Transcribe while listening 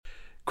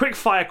quick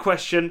fire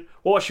question.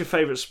 What's your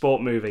favourite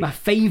sport movie? My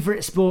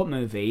favourite sport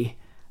movie.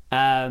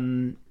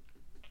 That's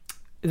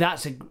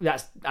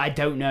I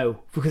don't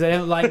know because I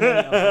don't like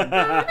many of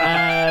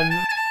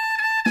them.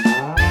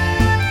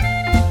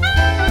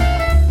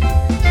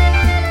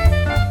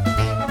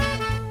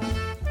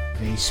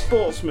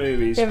 Sports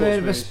movies. Ever heard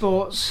of a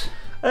sports?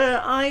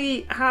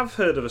 I have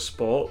heard of a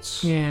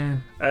sports. Yeah.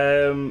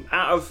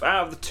 Out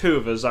of the two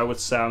of us, I would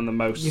say I'm the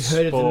most. You've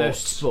heard of the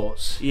most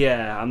sports.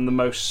 Yeah, I'm the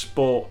most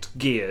sport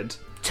geared.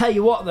 Tell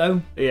you what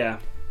though, Yeah.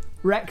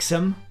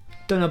 Wrexham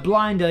done a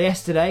blinder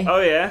yesterday.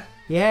 Oh yeah.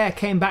 Yeah,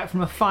 came back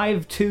from a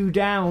 5-2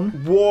 down.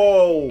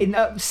 Whoa. In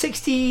the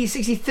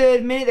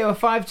 63rd minute, they were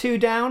 5-2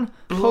 down.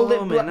 Pulled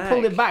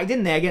it back,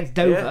 didn't they, against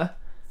Dover?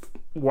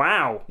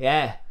 Wow.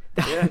 Yeah.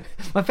 Yeah.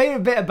 My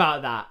favourite bit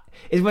about that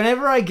is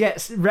whenever I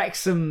get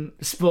Wrexham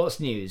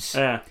sports news,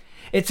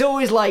 it's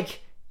always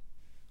like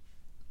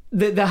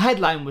the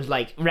headline was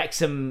like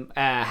Wrexham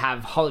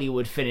have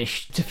Hollywood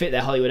finished to fit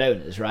their Hollywood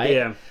owners, right?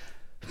 Yeah.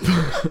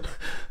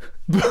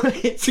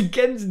 But it's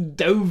against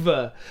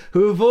Dover,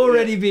 who have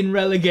already been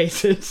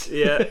relegated.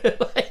 Yeah.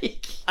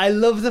 I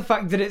love the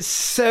fact that it's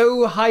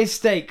so high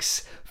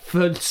stakes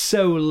for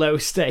so low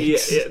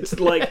stakes. Yeah, it's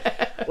like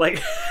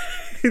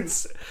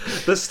it's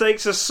the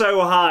stakes are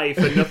so high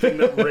for nothing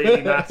that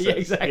really matters. Yeah,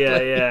 exactly.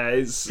 Yeah.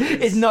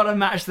 It's not a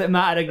match that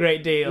mattered a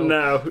great deal.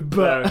 No,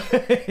 but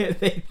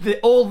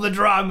all the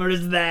drama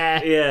is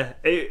there. Yeah,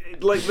 they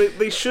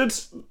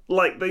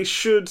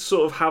should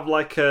sort of have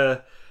like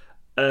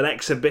an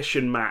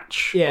exhibition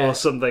match or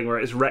something where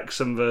it's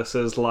Wrexham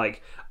versus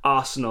like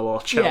Arsenal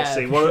or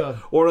Chelsea. Yeah,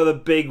 what are the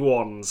big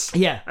ones?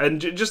 Yeah, and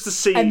just to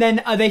see. And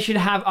then they should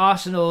have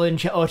Arsenal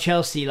or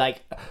Chelsea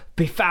like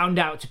be found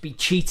out to be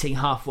cheating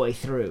halfway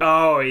through.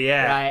 Oh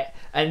yeah, right.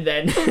 And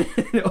then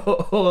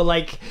or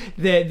like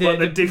they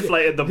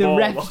deflated the ball.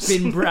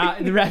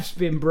 The ref's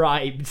been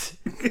bribed.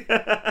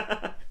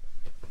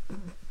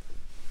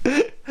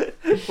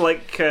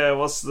 Like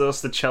what's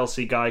the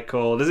Chelsea guy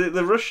called? Is it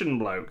the Russian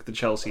bloke, the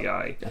Chelsea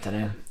guy? I don't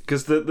know.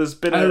 Because there's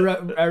been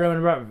Roman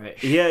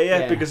Abramovich.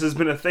 Yeah, because there's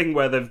been a thing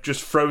where they've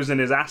just frozen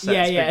his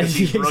assets because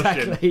he's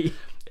exactly. Russian.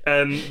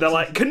 And they're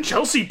like, can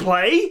Chelsea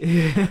play?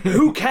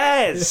 Who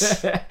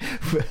cares?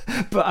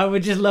 But I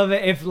would just love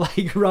it if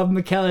like Rob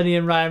McElhenney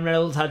and Ryan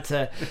Reynolds had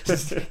to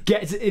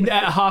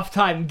at half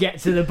time get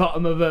to the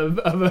bottom of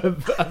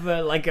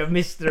a like a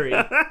mystery.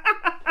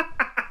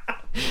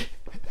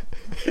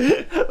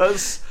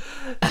 That's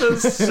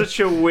such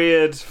a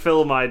weird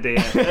film idea.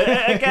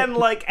 Again,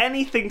 like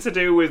anything to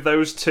do with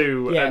those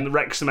two and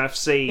Wrexham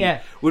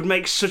FC would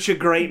make such a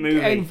great movie.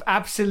 It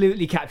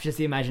absolutely captures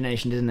the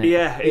imagination, doesn't it?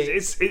 Yeah,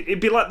 it'd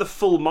be like the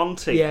Full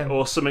Monty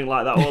or something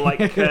like that. Or like,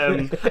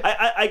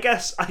 I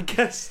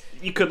guess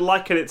you could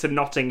liken it to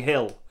Notting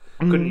Hill,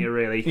 couldn't you?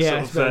 Really,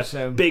 yeah.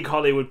 So. Big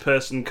Hollywood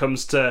person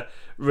comes to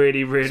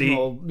really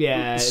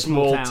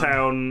small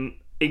town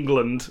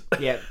England.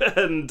 Yeah,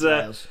 and.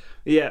 Wales.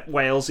 Yeah,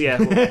 Wales, yeah.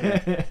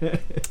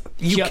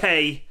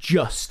 UK.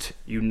 Just.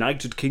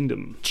 United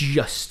Kingdom.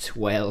 Just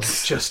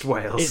Wales. Just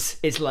Wales.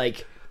 It's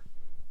like...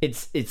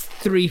 It's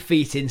 3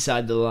 feet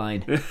inside the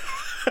line. It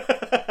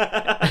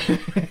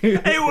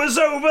was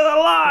over the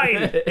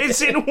line!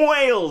 It's in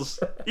Wales!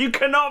 You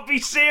cannot be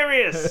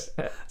serious!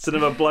 It's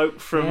another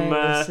bloke from...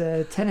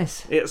 it's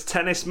tennis. It's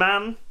Tennis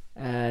Man.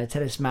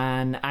 Tennis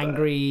Man,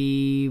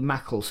 Angry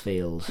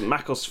Macclesfield. John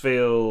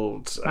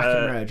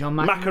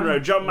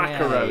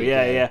McEnroe.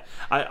 Yeah.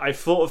 I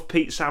thought of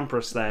Pete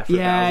Sampras there. You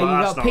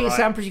got Pete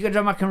Sampras, you got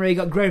John McEnroe, you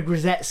got Greg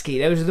Rosetsky.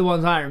 Those are the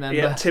ones I remember.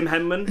 Yeah, Tim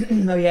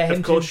Henman. Oh yeah,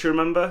 of course you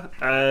remember.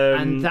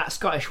 And that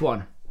Scottish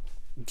one.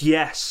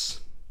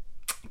 Yes.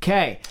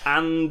 Okay.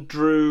 Andy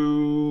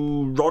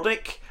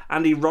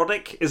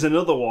Roddick is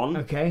another one.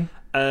 Okay.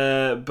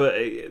 But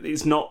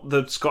it's not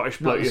the Scottish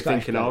bloke you're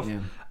thinking of. Yeah.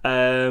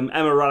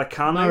 Emma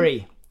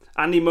Raducanu.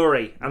 Andy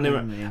Murray. Emma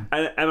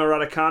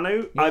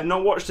Raducanu. Yeah. I've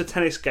not watched a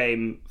tennis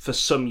game for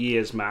some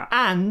years, Matt.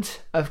 And,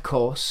 of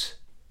course,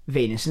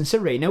 Venus and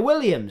Serena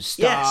Williams.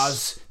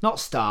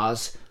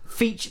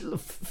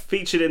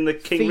 Featured in the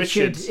King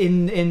Richard.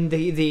 in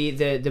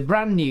the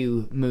brand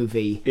new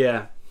movie.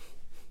 Yeah.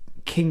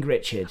 King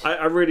Richard.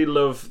 I really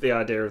love the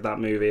idea of that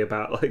movie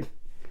about like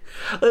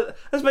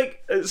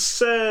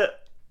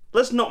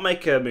let's not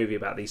make a movie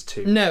about these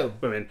two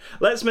women.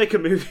 Let's make a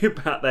movie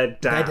about their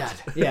dad.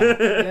 Yeah.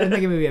 Let's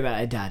make a movie about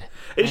their dad.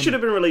 It should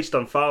have been released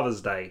on Father's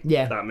Day.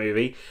 Yeah. That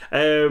movie.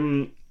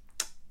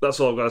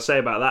 That's all I've got to say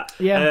about that.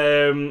 Yeah.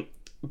 Emma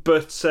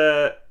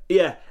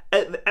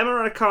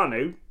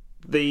Raducanu,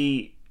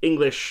 the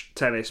English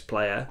tennis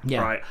player.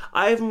 Yeah. Right.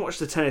 I haven't watched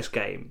a tennis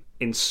game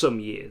in some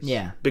years.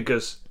 Yeah.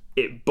 Because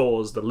it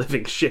bores the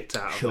living shit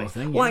out of me.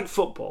 Thing, like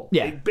football.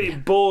 Yeah.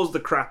 It bores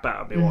the crap out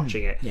of me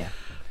watching it. Yeah.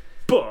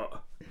 But.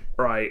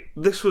 Right,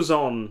 this was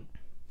on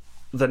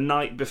the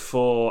night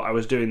before I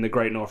was doing the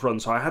Great North Run,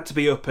 so I had to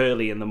be up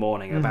early in the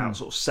morning, about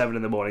sort of 7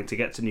 in the morning, to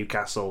get to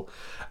Newcastle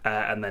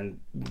and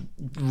then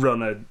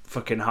run a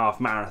fucking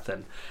half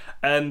marathon.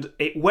 And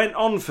it went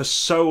on for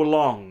so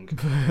long,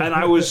 and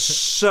I was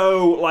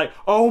so like,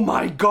 "Oh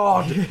my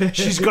god,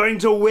 she's going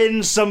to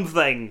win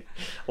something!"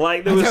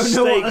 Like there was I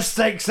don't know what the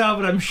stakes are,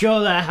 but I'm sure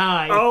they're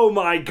high. Oh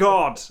my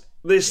god,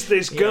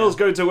 this girl's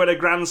going to win a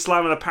Grand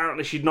Slam, and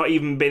apparently she'd not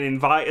even been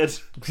invited.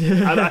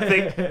 And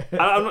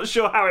I'm not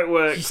sure how it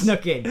works. She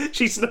snuck in.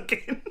 She snuck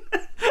in,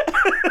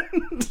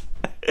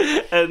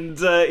 and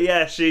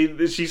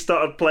she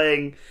started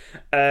playing.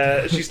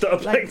 She started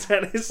playing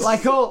tennis.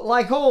 Like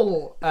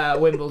all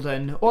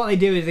Wimbledon, what they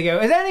do is they go,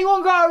 "Has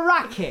anyone got a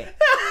racket?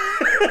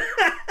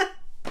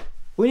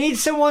 We need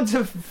someone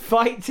to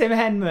fight Tim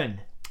Henman."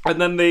 And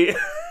then to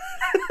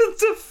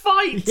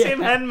fight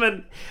Tim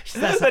Henman.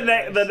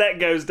 The net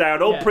goes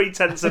down. All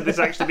pretense of this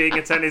actually being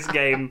a tennis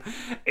game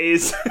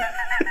is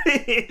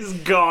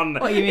gone.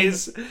 What,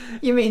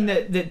 you mean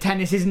that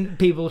tennis isn't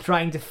people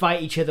trying to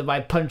fight each other by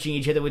punching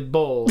each other with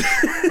balls?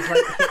 It's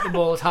like hit the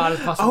ball as hard as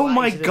possible. Oh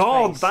my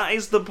god, that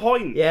is the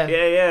point. Yeah.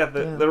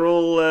 They're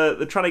all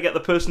they're trying to get the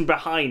person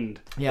behind.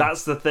 Yeah.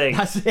 That's the thing.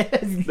 That's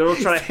it. They're all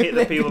trying to hit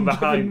the people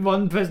behind.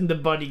 One person to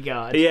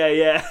bodyguard.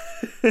 Yeah.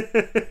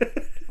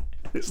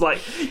 It's like,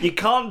 you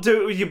can't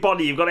do it with your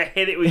body, you've got to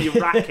hit it with your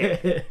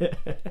racket.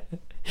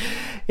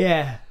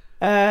 Yeah.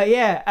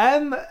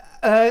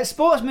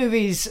 Sports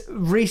movies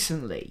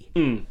recently.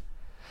 There's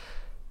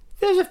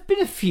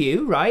been a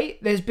few,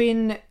 right? There's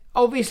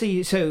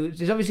obviously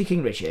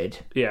King Richard.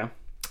 Yeah.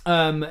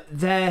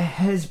 There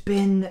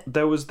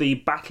was the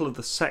Battle of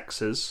the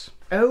Sexes.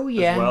 Oh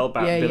yeah, as well,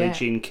 about Billie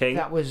Jean King.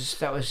 That was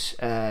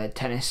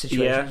tennis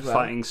situation. Yeah, as well.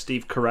 Fighting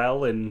Steve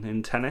Carell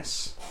in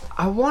tennis.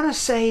 I want to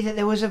say that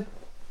there was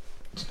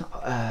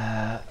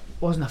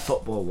wasn't a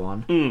football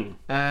one.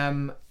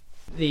 I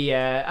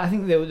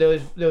think there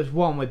was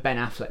one with Ben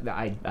Affleck that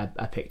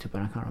I picked up,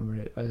 and I can't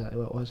remember what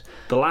it was.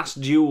 The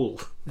Last Duel.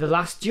 The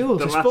Last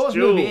Duel. It's a sports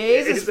movie.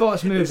 It is a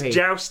sports movie. It's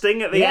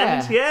jousting at the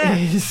end. Yeah,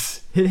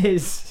 it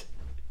is.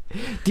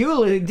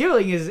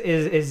 Dueling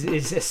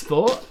is a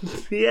sport.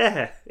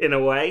 Yeah, in a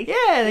way.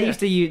 Yeah, they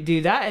used to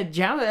do that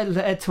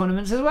at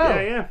tournaments as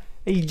well. Yeah.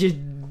 You just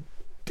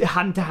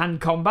hand-to-hand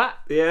combat.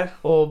 Yeah.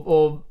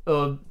 Or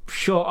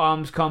short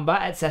arms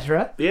combat,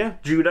 etc. Yeah,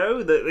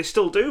 judo. They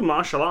still do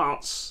martial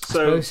arts.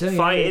 So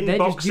fighting, they're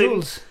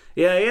boxing. Just duels.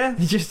 Yeah.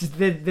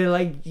 They're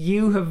like,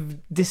 you have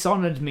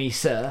dishonored me,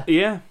 sir.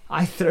 Yeah.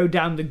 I throw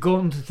down the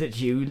gauntlet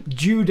at you.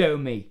 Judo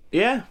me.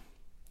 Yeah.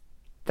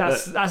 I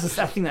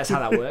think that's how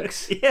that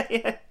works.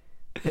 Yeah.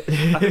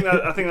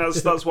 I think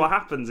that's what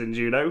happens in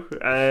judo.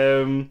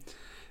 There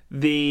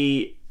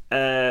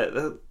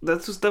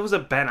was a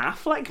Ben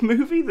Affleck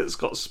movie that's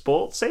got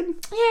sports in.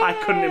 Yeah, I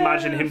couldn't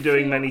imagine him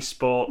doing many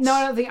sports. No,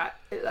 I don't think.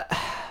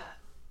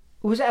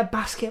 Was it a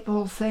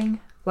basketball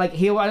thing? I don't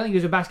think he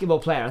was a basketball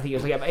player. I think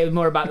it was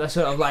more about the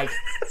sort of like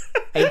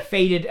a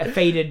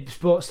faded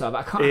sports star. But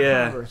I can't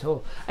remember at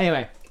all.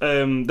 Anyway,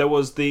 there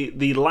was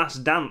the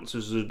Last Dance,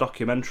 which was a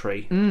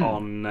documentary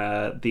on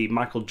the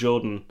Michael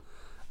Jordan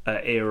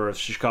era of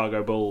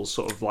Chicago Bulls,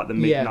 sort of like the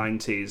mid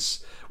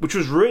 '90s, which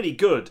was really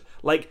good.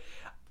 Like,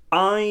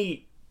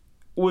 I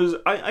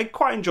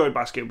quite enjoyed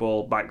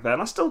basketball back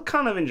then. I still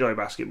kind of enjoy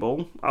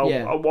basketball.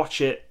 I'll watch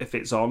it if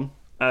it's on.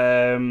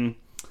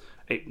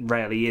 It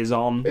rarely is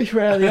on. It's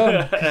rarely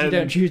on. You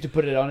don't choose to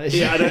put it on.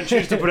 Yeah, I don't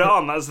choose to put it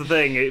on. That's the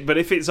thing. But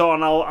if it's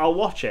on, I'll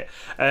watch it.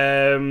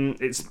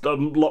 It's a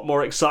lot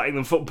more exciting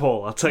than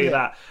football. I'll tell you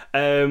that.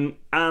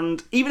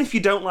 And even if you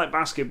don't like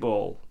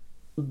basketball,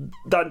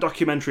 that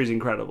documentary is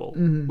incredible.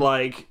 Mm-hmm.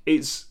 Like,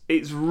 it's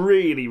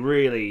really,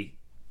 really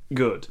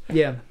good.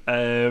 Yeah.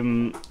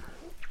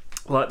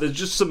 Like, there's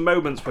just some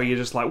moments where you're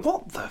just like,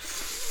 what the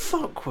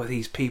fuck were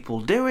these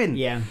people doing?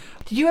 Yeah.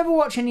 Did you ever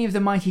watch any of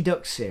the Mighty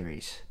Ducks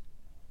series?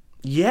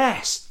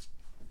 Yes.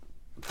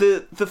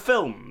 The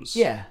films.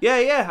 Yeah.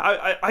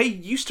 Yeah. I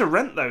used to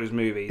rent those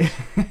movies.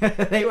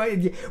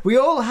 We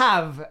all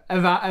have,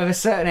 of a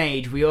certain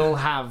age, we all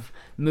have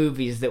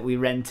movies that we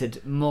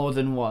rented more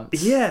than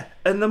once. Yeah,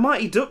 and the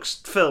Mighty Ducks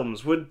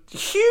films were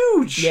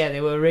huge. Yeah, they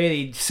were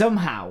really,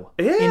 somehow.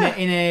 Yeah.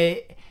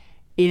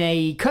 In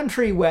a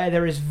country where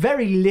there is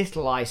very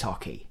little ice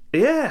hockey.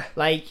 Yeah.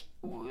 Like,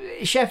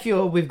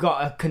 Sheffield, we've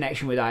got a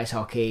connection with ice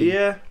hockey.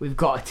 Yeah. We've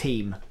got a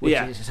team, which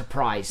is a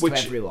surprise to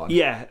everyone.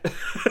 Yeah.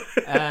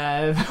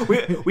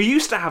 We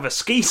used to have a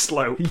ski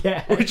slope,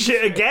 which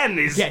again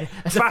is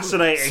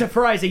fascinating.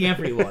 Surprising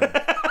everyone.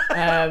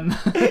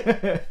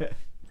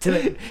 Till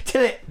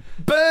it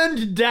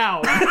burned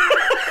down.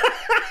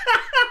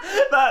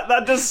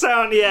 That does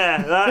sound,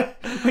 that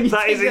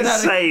is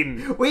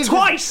insane.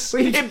 Twice!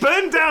 It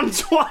burned down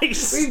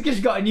twice! We've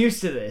just gotten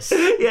used to this.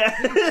 Yeah.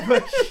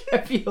 But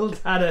Sheffield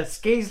had a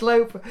ski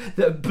slope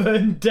that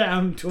burned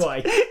down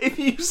twice. If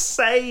you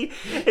say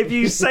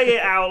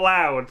it out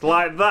loud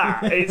like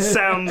that, it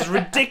sounds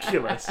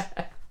ridiculous.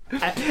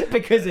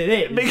 Because it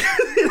is. Because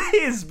it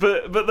is,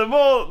 but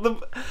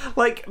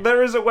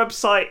there is a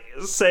website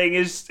saying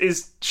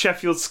is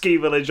Sheffield Ski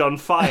Village on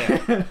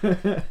fire?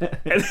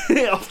 And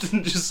it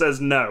often just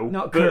says no.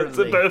 Not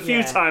currently. But a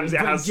few times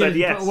it has said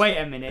yes. But wait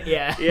a minute,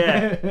 yeah.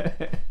 Yeah.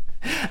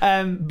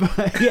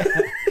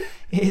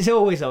 It's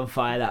always on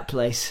fire, that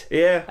place.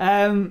 Yeah.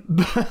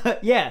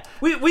 But yeah,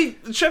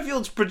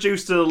 Sheffield's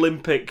produced an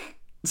Olympic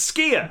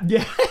skier.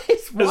 Yeah,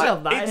 it's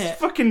wild. It's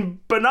fucking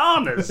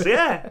bananas.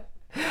 Yeah.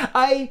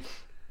 I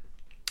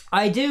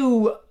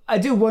do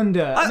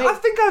wonder. I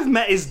think I've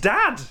met his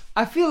dad.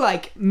 I feel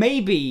like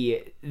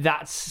maybe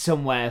that's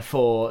somewhere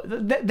for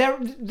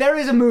there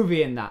is a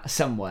movie in that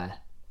somewhere.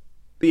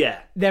 Yeah,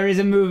 there is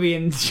a movie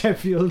in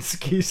Sheffield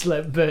ski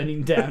slope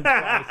burning down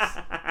twice.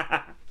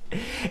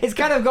 It's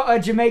kind of got a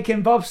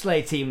Jamaican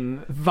bobsleigh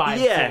team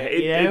vibe. Yeah, to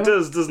it, you know? It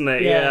does, doesn't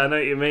it? Yeah, I know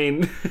what you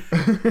mean.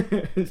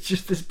 It's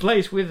just this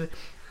place with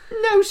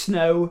no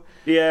snow,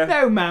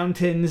 no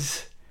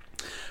mountains.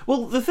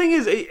 Well, the thing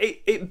is,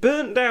 it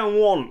burnt down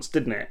once,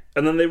 didn't it?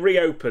 And then they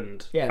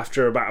reopened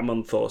after about a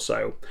month or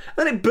so.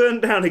 Then it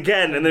burnt down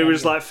again, and they were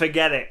just like,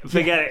 forget it.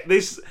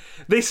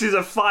 This is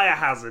a fire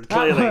hazard,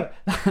 clearly.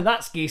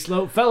 That ski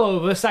slope fell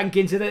over, sank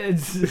into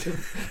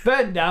the...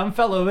 burnt down,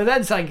 fell over,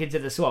 then sank into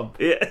the swamp.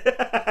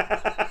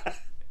 Yeah.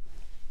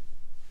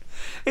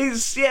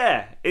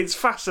 It's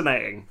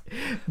fascinating.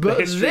 But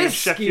the history of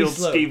Sheffield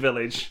Ski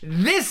Village.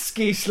 This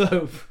ski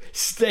slope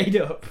stayed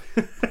up.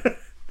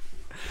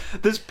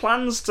 There's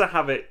plans to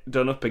have it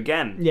done up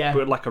again,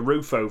 but like a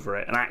roof over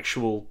it, and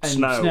actual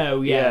snow.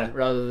 Snow,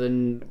 rather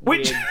than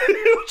which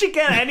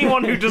again,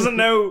 anyone who doesn't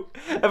know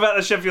about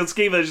the Sheffield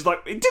Ski Village is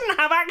like, it didn't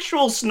have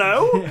actual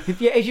snow. If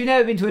you've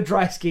never been to a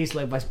dry ski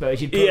slope, I suppose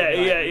you'd.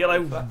 You're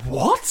like,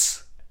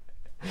 what?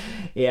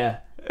 Yeah,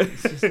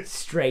 it's just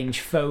strange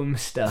foam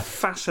stuff.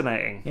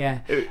 Fascinating. Yeah,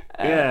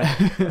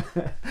 yeah.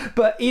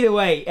 But either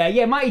way,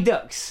 Mighty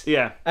Ducks.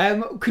 Yeah.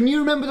 Can you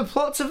remember the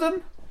plots of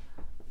them?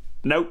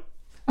 Nope.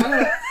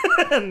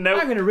 I'm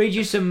going to read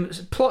you some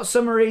plot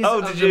summaries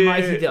of the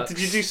Mighty Ducks. Did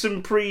you do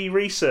some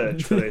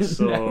pre-research for this,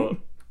 or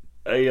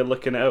are you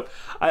looking it up?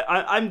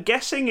 I'm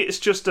guessing it's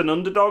just an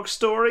underdog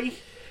story.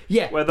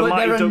 Yeah, where the but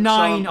Mighty there are Ducks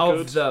 9 of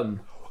good. them.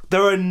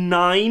 There are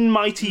 9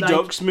 Mighty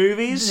Ducks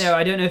movies? No,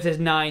 I don't know if there's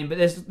 9, but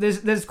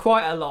there's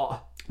quite a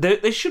lot.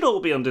 They should all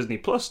be on Disney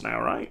Plus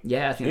now, right?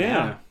 Yeah, I think they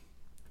are.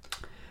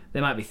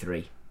 There might be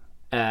 3.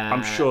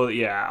 I'm sure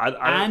that,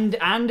 and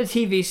a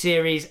TV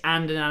series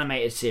and an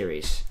animated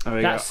series. There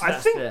we go. I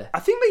think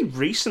they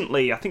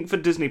recently, for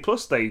Disney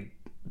Plus, they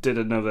did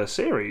another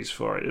series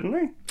for it, didn't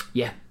they?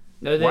 Yeah.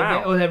 No,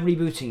 they're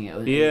rebooting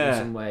it in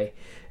some way.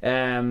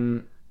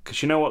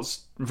 Because you know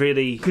what's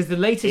really the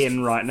latest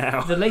in right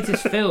now? The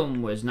latest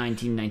film was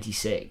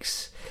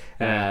 1996.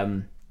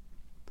 So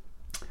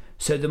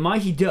the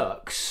Mighty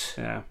Ducks.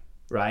 Yeah.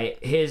 Right,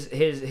 here's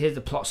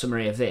the plot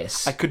summary of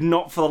this. I could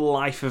not for the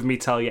life of me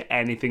tell you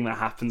anything that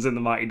happens in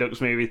the Mighty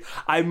Ducks movies.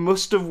 I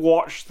must have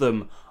watched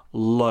them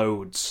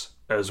loads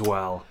as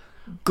well.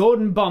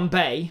 Gordon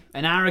Bombay,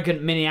 an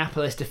arrogant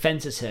Minneapolis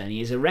defense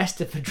attorney, is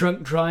arrested for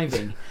drunk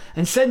driving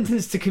and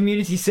sentenced to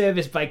community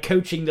service by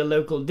coaching the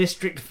local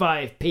District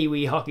 5 Pee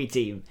Wee hockey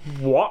team.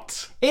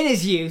 What? In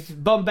his youth,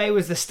 Bombay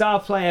was the star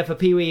player for the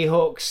Pee Wee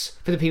Hawks,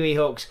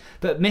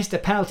 but missed a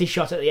penalty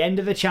shot at the end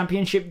of the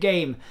championship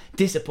game,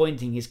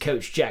 disappointing his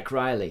coach Jack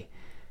Riley.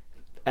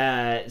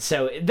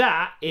 So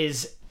that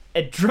is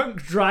a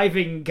drunk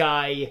driving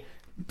guy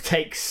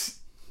takes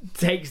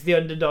the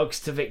underdogs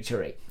to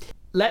victory.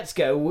 Let's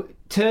go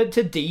to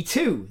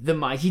D2, the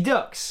Mighty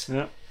Ducks.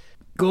 Yeah.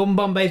 Gordon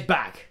Bombay's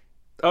back.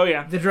 Oh,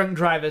 yeah. The drunk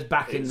driver's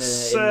back in the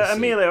seat.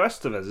 Emilio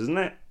Estevez, isn't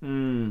it?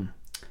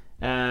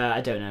 I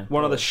don't know.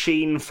 One of the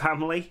Sheen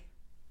family?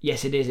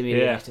 Yes, it is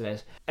Emilio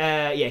Estevez.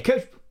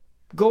 Coach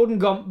Gordon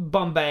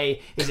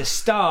Bombay is a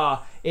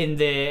star in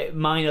the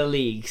minor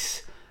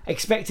leagues,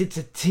 expected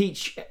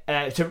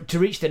to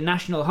reach the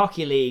National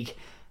Hockey League.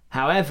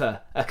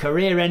 However, a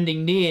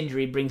career-ending knee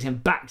injury brings him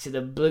back to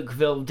the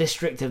Blukeville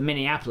district of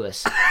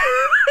Minneapolis.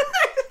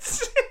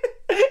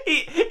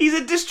 He's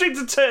a district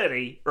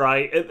attorney,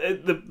 right,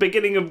 at the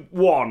beginning of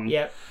 1.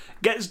 Yep.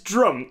 Gets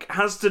drunk,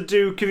 has to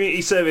do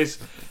community service,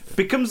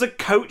 becomes a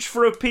coach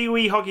for a Pee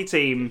Wee hockey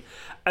team,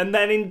 and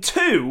then in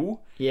 2,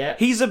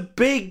 he's a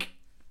big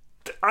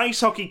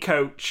ice hockey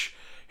coach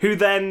who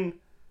then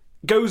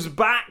goes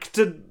back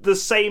to the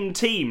same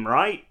team,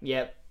 right?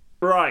 Yep.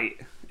 Right.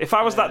 If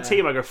I was that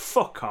team, I'd go,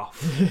 fuck off.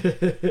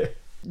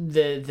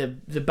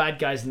 The bad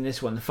guys in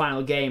this one, the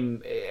final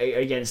game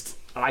against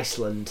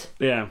Iceland.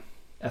 Yeah.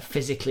 A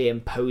physically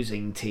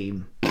imposing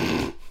team.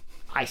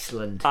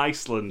 Iceland.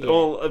 Yeah.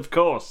 Well, of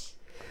course.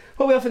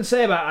 What we often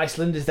say about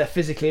Iceland is they're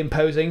physically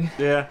imposing.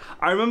 Yeah.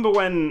 I remember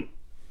when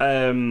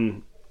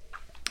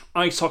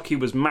ice hockey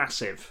was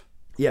massive.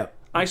 Yeah.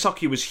 Ice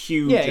hockey was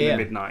huge in the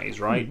mid-90s,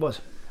 right? It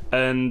was.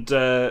 And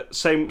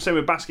same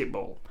with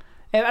basketball.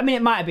 I mean,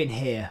 it might have been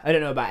here. I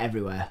don't know about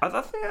everywhere.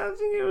 I think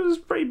it was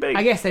pretty big.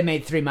 I guess they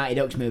made 3 Mighty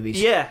Ducks movies.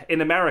 Yeah,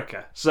 in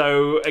America.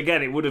 So,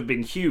 again, it would have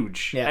been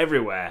huge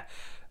everywhere.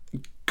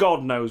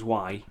 God knows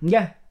why.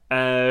 Yeah.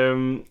 I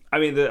mean,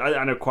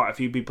 I know quite a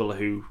few people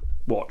who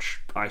watch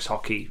ice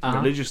hockey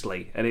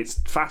religiously, and it's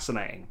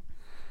fascinating.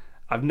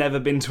 I've never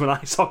been to an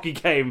ice hockey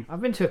game. I've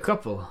been to a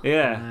couple.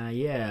 Yeah.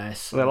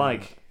 Yes. They're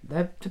like?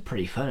 They're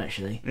pretty fun,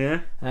 actually.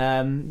 Yeah.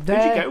 Who'd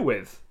you go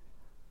with?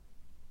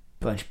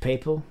 Bunch of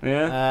people.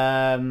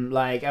 Yeah.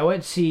 Like I've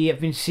been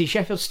to see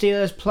Sheffield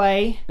Steelers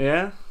play.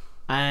 Yeah.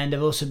 And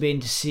I've also been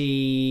to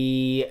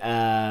see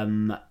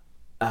Davos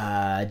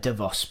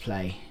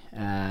play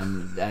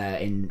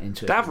in Switzerland.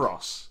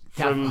 Davros.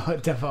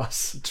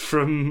 Davos.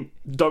 From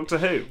Doctor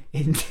Who.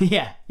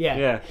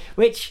 Yeah.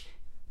 Which,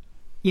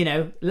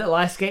 little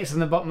ice skates on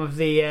the bottom of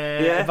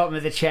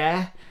the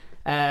chair.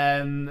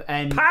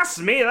 And pass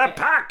me the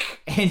puck.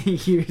 And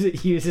he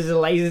uses a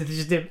laser to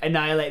just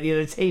annihilate the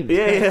other team.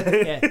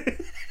 Yeah.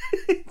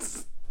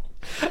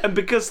 And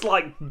because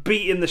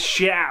beating the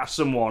shit out of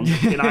someone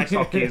in ice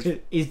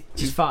hockey is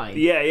just fine.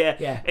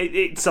 Yeah.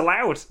 It's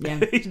allowed.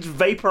 Yeah. He's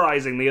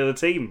vaporizing the other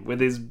team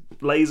with his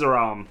laser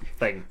arm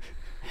thing.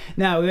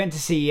 No, we went to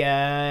see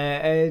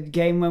a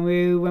game when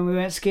we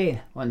went skiing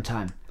one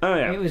time. Oh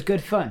yeah, it was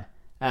good fun.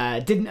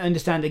 Didn't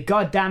understand a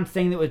goddamn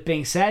thing that was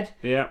being said.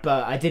 Yeah,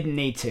 but I didn't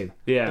need to.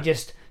 Yeah, I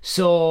just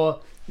saw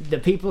the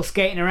people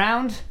skating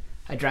around.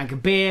 I drank a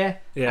beer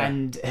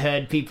and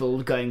heard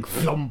people going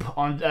flump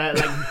on,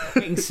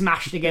 getting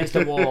smashed against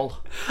a wall.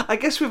 I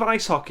guess with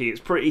ice hockey, it's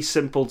pretty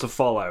simple to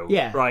follow.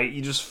 Yeah. Right?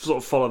 You just sort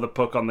of follow the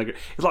puck on the...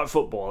 It's like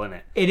football, isn't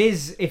it? It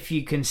is if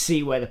you can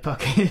see where the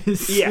puck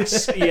is.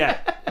 Yes, yeah.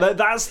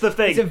 That's the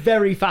thing. It's a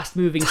very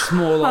fast-moving,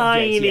 small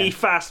object. Tiny,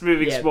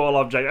 fast-moving, small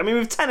object. I mean,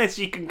 with tennis,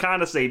 you can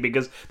kind of see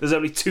because there's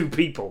only two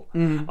people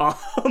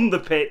on the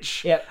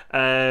pitch,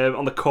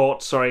 on the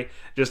court,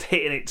 just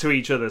hitting it to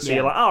each other. So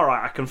you're like, all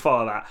right, I can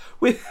follow that.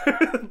 With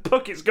the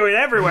puck, it's going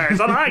everywhere. It's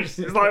on ice.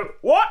 It's like,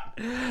 what?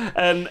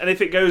 And if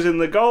it goes in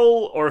the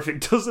goal or if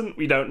it doesn't,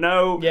 we don't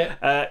know.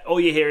 Yeah. All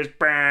you hear is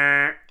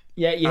brrr.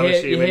 Yeah, you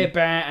hear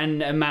brrr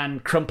and a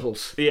man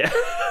crumples. Yeah.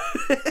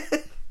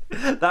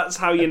 That's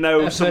how you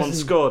know someone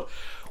scored.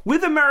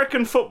 With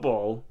American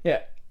football,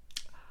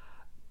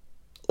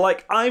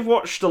 I've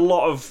watched a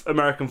lot of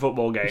American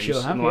football games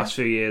in the last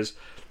few years.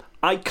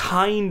 I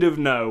kind of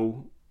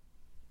know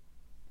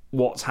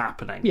what's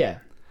happening. Yeah.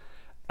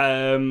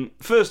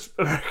 First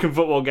American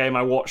football game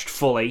I watched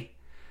fully.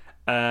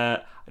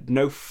 I had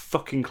no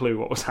fucking clue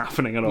what was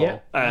happening at all. Yeah,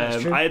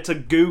 that's true. I had to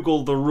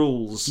Google the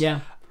rules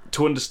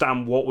to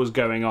understand what was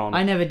going on.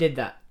 I never did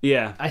that.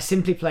 Yeah. I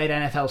simply played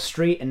NFL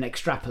Street and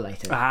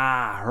extrapolated.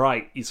 Ah,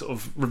 right. You sort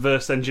of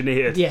reverse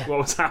engineered what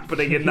was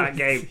happening in that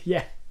game.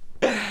 Yeah.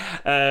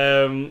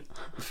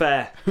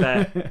 Fair.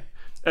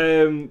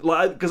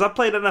 Because I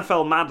played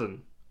NFL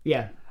Madden.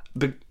 Yeah.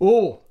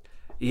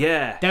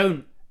 Yeah.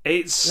 Don't.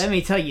 Let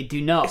me tell you,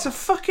 do not. It's a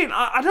fucking...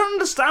 I don't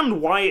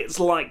understand why it's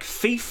like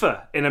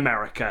FIFA in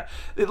America.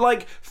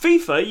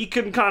 FIFA, you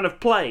can kind of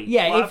play.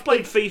 Yeah, I've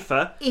played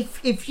FIFA.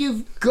 If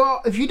you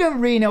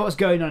don't really know what's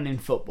going on in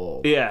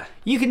football,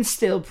 you can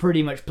still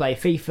pretty much play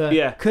FIFA.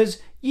 Yeah,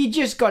 because you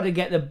just got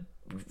to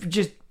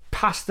just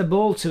pass the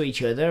ball to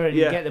each other and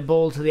get the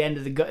ball to the end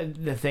of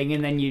the thing,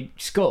 and then you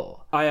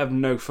score. I have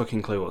no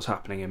fucking clue what's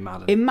happening in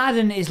Madden. In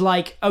Madden, is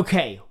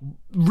okay,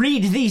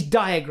 read these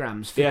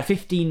diagrams for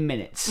 15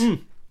 minutes.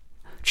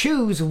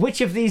 Choose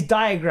which of these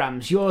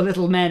diagrams your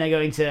little men are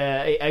going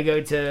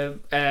to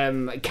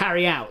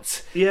carry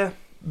out. Yeah.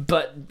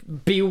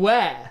 But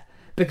beware,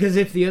 because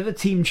if the other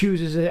team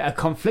chooses a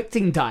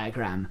conflicting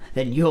diagram,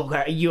 then you're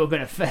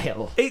going to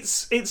fail.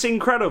 It's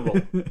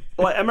incredible.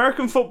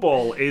 American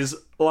football is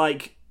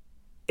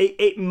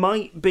it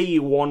might be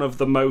one of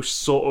the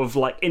most sort of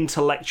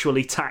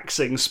intellectually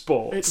taxing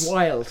sports. It's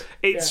wild.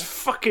 It's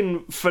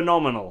fucking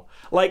phenomenal.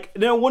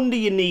 No wonder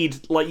you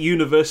need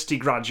university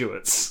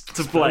graduates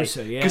to play,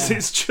 because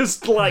it's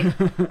just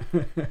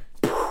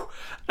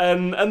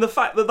and the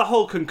fact that the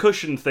whole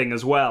concussion thing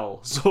as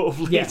well sort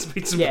of leads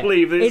me to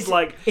believe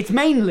that it's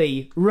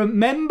mainly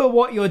remember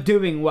what you're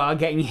doing while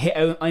getting hit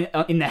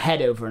in the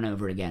head over and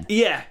over again.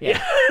 Yeah.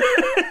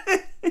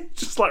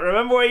 Just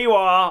remember where you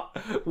are,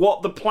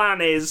 what the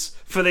plan is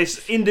for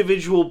this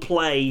individual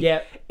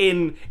play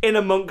in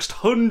amongst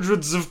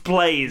hundreds of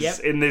plays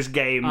in this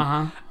game.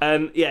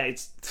 And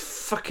it's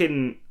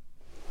fucking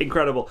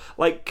incredible.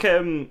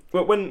 When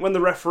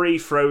the referee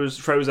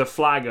throws a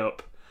flag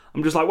up,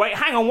 I'm just wait,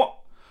 hang on,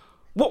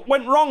 what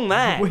went wrong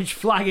there? Which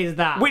flag is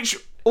that?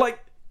 What?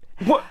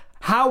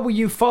 How were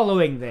you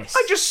following this?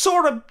 I just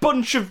saw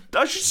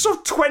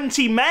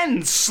 20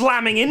 men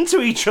slamming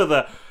into each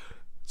other.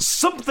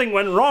 Something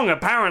went wrong,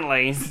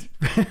 apparently.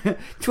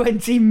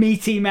 20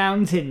 meaty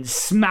mountains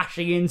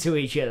smashing into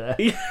each other.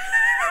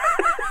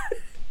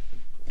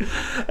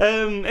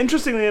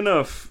 Interestingly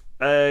enough,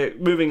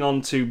 moving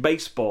on to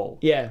baseball.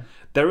 Yeah.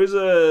 There is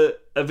a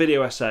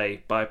video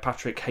essay by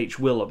Patrick H.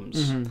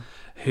 Willems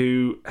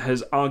who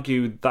has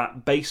argued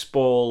that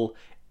baseball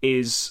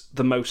is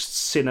the most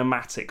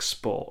cinematic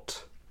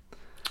sport.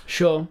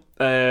 Sure.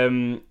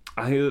 I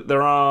think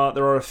there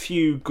are a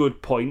few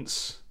good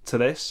points to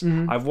this.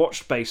 I've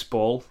watched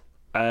baseball.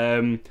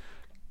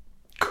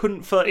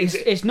 Couldn't feel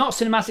it's not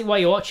cinematic while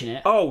you're watching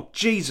it. Oh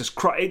Jesus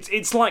Christ!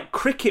 It's like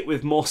cricket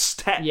with more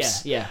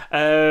steps. Yeah.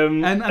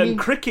 And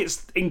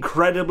cricket's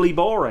incredibly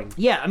boring.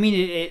 Yeah, I mean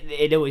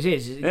it always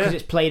is because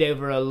it's played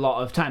over a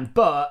lot of time.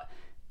 But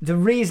the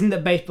reason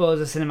that baseball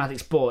is a cinematic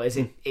sport is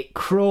it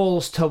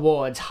crawls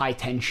towards high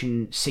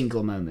tension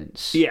single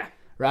moments. Yeah.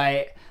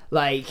 Right?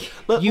 Like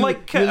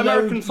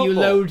American football. You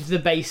load the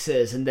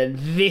bases and then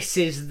this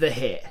is the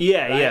hit.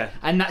 Yeah, right? yeah.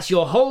 And that's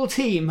your whole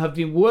team have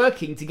been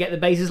working to get the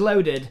bases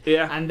loaded.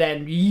 Yeah. And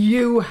then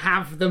you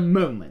have the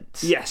moment.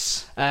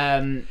 Yes.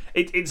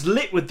 It's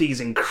lit with these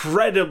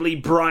incredibly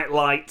bright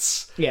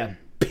lights. Yeah.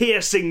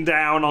 Piercing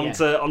down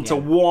onto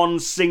one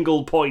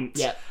single point.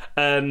 Yeah.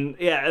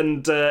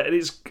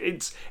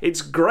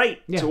 It's great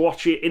to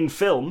watch it in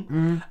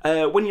film.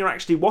 When you're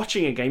actually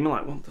watching a game, you're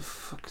like, what the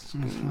fuck is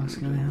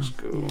going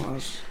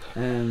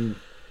on?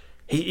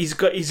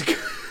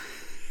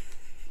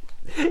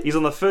 He's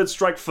on the third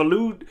strike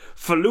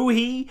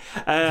Faluhi,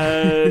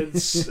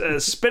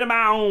 spin him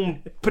out,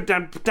 put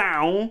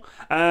down.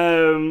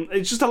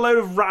 It's just a load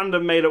of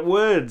random made up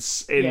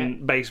words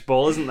in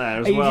baseball, isn't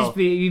there?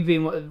 You've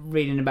been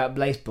reading about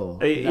baseball.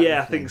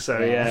 I think so.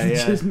 Yeah.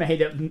 Just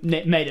made up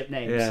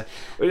names.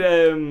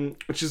 Yeah,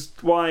 which is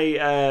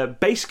why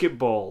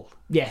basketball.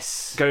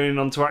 Yes. Going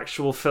on to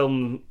actual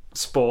film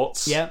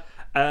sports. Yeah.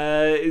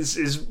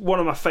 Is one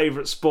of my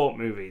favourite sport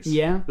movies.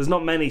 Yeah. There's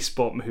not many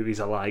sport movies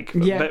I like,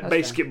 but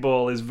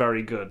basketball is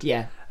very good.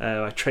 Yeah.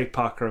 By Trey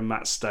Parker and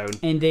Matt Stone.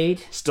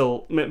 Indeed.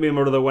 Still, me and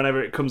my brother,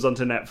 whenever it comes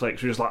onto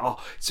Netflix, we're just like,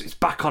 oh, it's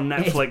back on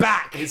Netflix.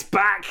 It's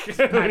back.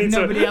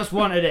 Nobody else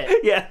wanted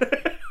it. Yeah.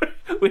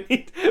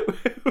 We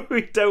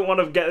don't want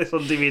to get this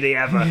on DVD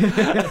ever.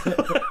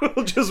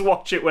 We'll just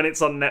watch it when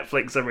it's on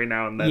Netflix every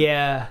now and then.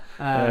 Yeah.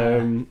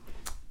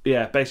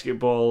 Yeah,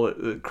 Basketball,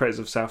 The Creators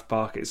of South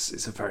Park.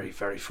 It's a very,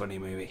 very funny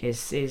movie.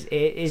 It's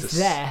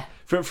there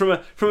from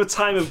a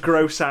time of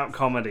gross out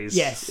comedies.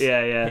 Yes.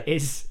 Yeah. It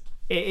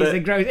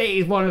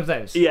is one of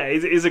those. Yeah,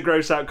 it is a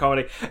gross out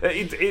comedy.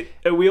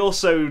 We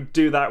also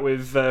do that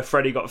with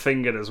Freddy Got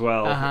Fingered as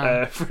well.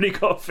 Uh-huh. Freddy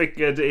Got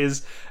Fingered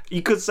is,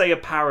 you could say, a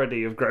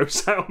parody of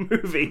gross out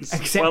movies.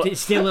 Except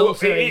it's still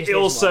also it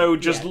also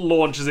just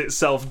launches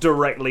itself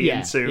directly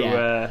into.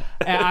 Yeah.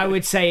 I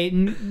would say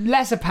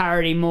less a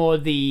parody, more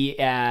the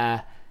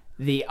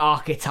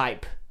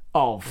archetype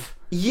of.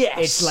 Yes,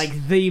 it's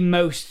like the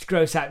most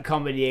gross out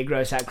comedy a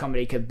gross out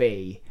comedy could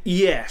be.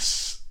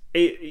 Yes.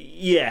 Takes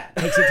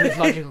it to its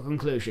logical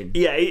conclusion.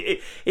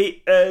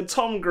 Yeah,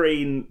 Tom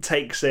Green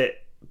takes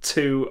it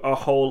to a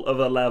whole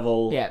other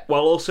level,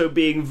 while also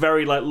being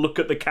very like, look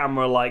at the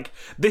camera, like,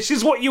 this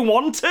is what you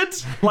wanted.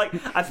 Like,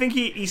 I think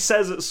he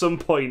says at some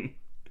point,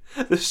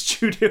 the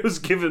studio's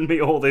given me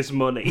all this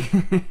money.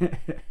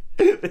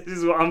 This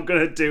is what I'm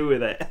gonna do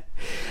with it.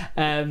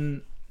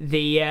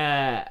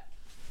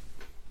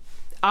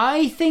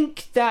 I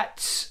think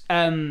that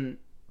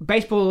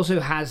baseball also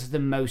has the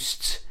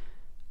most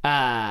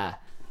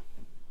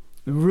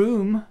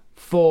room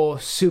for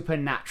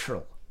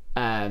supernatural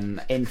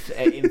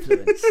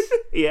influence.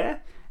 Yeah.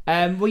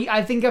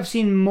 I think I've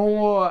seen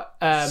more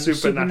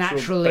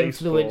supernatural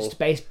influenced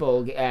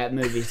baseball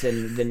movies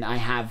than I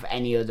have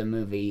any other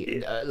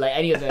movie, like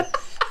any other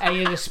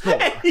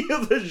sport, any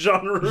other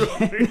genre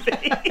of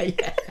movie.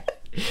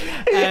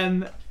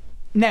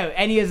 No,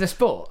 any other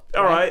sport.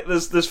 All right.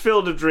 There's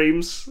Field of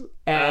Dreams.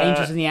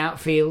 Angels in the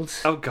Outfield.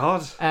 Oh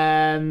God.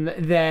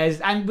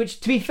 Which,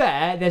 to be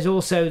fair, there's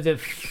also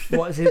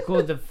what is it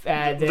called,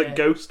 the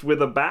Ghost with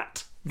a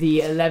Bat. The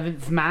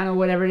 11th Man or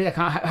whatever it is.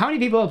 How many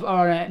people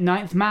are on a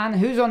 9th Man?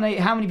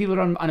 How many people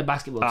are on a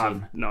basketball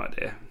team? No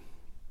idea.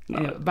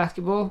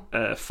 Basketball?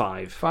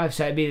 5. 5,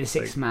 so it'd be the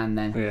 6th man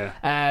then.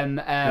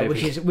 Yeah.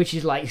 Which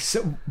is like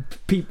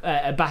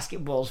a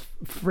basketball's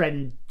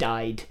friend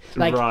died.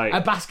 Like, right.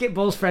 A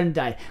basketball's friend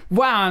died.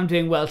 Wow, I'm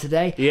doing well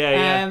today.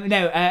 Yeah.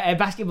 A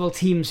basketball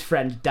team's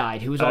friend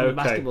died who was on the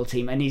basketball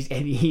team, and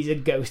he's a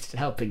ghost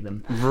helping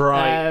them.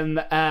 Right.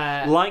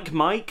 Like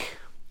Mike,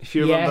 if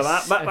you remember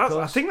that.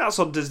 I think that's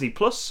on Disney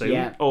Plus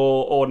soon,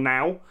 or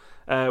now.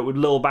 With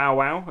Lil Bow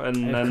Wow and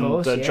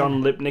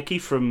John Lipnicki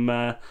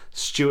from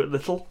Stuart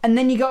Little. And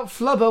then you got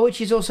Flubber,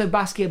 which is also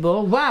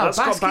basketball. Wow, that's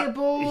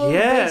basketball,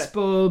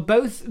 baseball,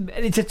 both.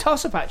 It's a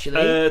toss-up,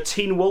 actually.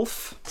 Teen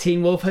Wolf.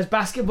 Teen Wolf has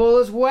basketball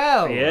as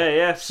well.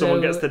 Yeah. Someone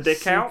gets the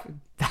dick out.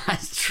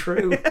 That's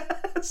true.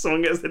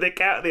 Someone gets the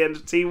dick out at the end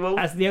of Teen Wolf.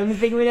 That's the only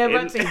thing we know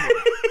about Teen Wolf.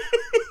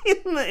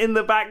 in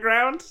the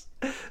background,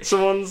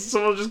 someone's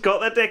just got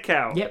their dick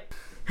out. Yep.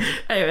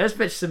 Anyway, let's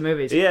pitch some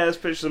movies. Yeah, let's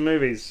pitch some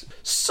movies.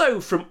 So,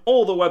 from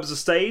All the Webs of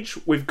Stage,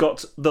 we've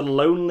got The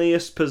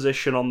Loneliest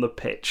Position on the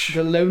Pitch.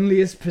 The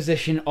Loneliest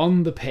Position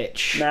on the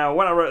Pitch. Now,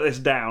 when I wrote this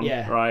down,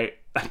 right,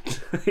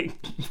 it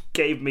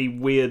gave me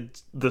weird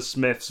The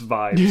Smiths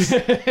vibes.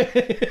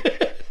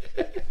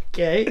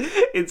 Okay.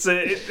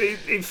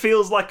 It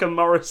feels like a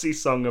Morrissey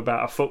song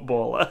about a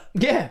footballer.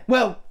 Yeah,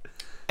 well,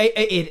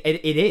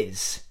 it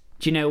is.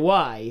 Do you know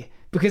why?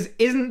 Because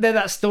isn't there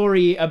that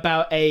story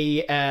about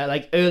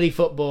a early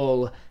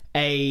football,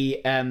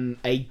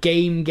 a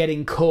game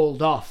getting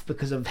called off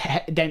because of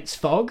dense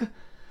fog?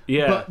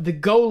 Yeah. But the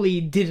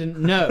goalie didn't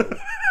know.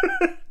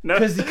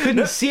 because he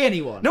couldn't see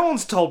anyone. No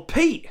one's told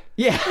Pete.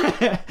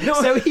 Yeah.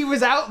 So he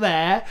was out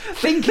there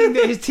thinking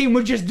that his team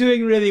were just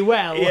doing really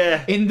well.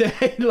 Yeah. In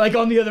the like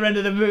on the other end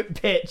of the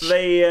pitch.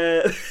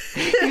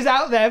 He was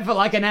out there for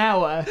like an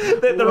hour.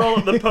 They're all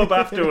at the pub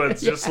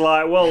afterwards, just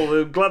like, well,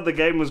 we're glad the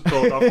game was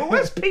called off. Well,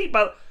 where's Pete?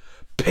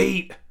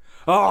 Pete.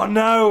 Oh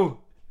no.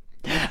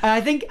 I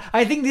think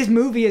this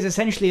movie is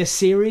essentially a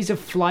series of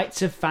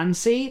flights of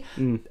fancy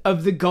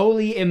of the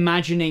goalie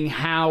imagining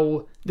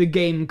how the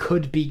game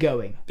could be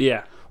going.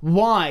 Yeah.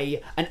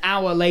 Why an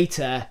hour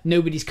later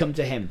nobody's come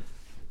to him?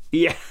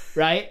 Yeah.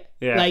 Right?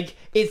 Yeah. Like,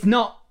 it's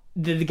not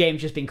that the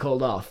game's just been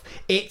called off.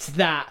 It's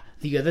that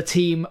the other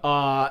team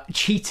are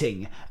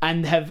cheating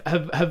and have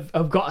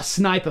got a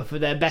sniper for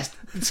their best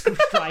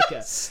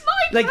striker. Sniper?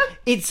 Like,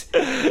 it's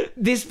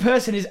this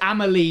person is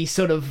Amelie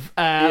sort of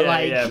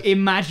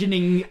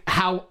imagining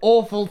how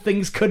awful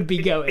things could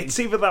be going. It's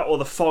either that or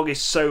the fog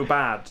is so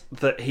bad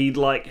that he'd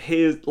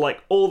hears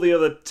all the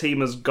other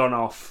team has gone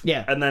off.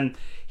 Yeah. And then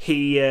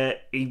he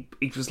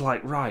was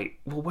like, right,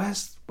 well,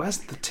 where's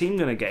the team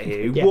going to get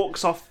here? He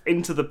walks off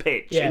into the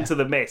pitch, into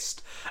the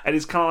mist, and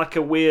it's kind of like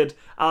a weird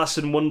Alice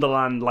in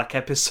Wonderland, like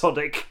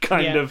episodic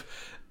kind of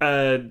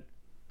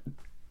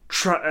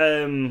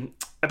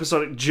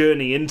episodic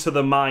journey into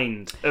the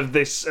mind of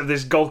this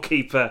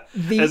goalkeeper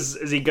as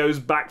he goes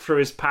back through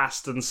his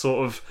past and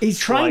sort of he's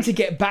trying to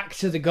get back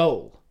to the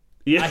goal.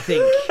 Yeah. I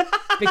think.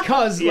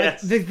 Because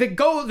yes. the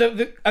goal,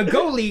 a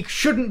goalie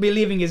shouldn't be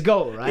leaving his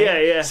goal,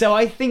 right? Yeah. So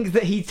I think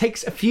that he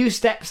takes a few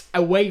steps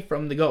away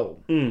from the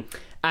goal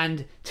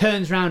and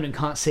turns around and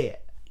can't see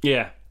it.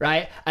 Yeah.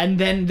 Right? And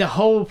then the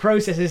whole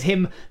process is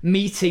him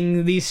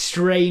meeting these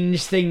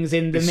strange things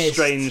in the mist.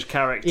 Strange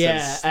characters.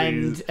 Yeah,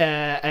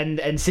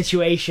 and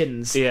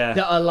situations that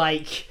are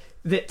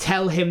that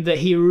tell him that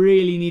he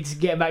really needs to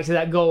get back to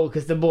that goal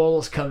because the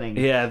ball's coming.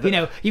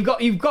 Yeah,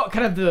 you've got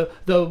kind of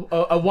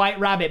a white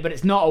rabbit, but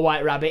it's not a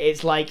white rabbit.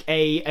 It's like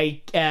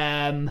a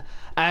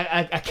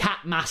cat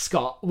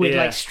mascot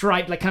with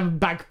striped, kind of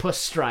bagpuss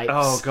stripes.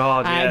 Oh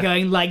god,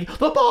 going the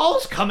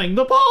ball's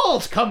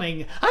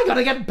coming, I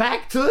gotta get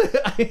back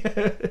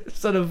to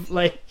sort of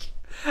like.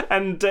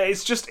 And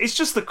it's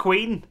just the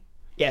Queen.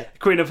 Yeah.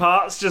 Queen of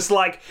Hearts, just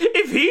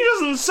if he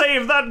doesn't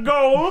save that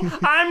goal,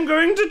 I'm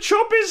going to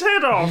chop his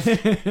head off.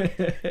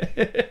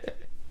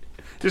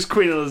 Just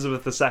Queen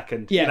Elizabeth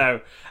II,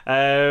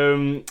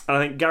 And I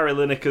think Gary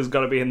Lineker's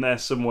got to be in there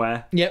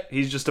somewhere. Yep.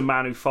 He's just a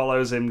man who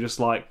follows him, just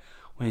where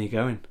are you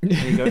going?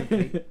 Where are you going,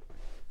 Pete?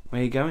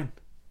 Where are you going?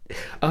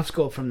 I've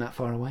scored from that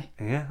far away.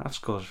 Yeah, I've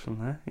scored from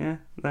there. Yeah,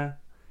 no.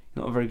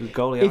 Not a very good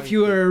goalie, If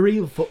you were a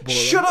real footballer.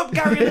 Shut up,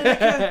 Gary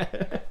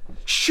Lineker!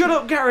 Shut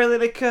up, Gary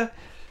Lineker!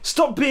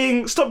 Stop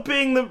being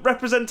the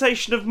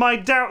representation of my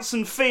doubts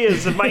and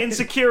fears, of my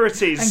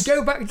insecurities. And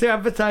go back to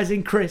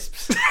advertising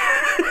crisps.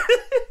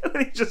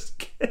 And he just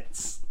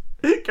gets...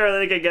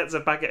 Gary Lineker gets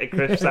a packet of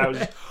crisps out.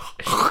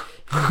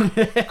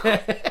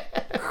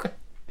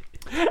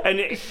 And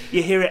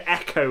you hear it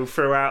echo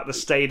throughout the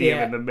stadium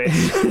in the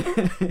mist.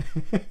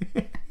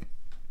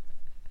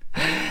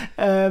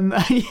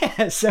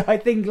 So I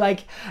think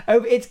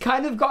it's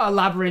kind of got a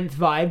Labyrinth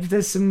vibe.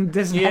 There's some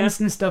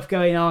Henson stuff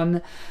going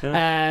on.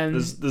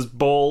 There's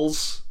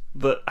balls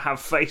that have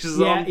faces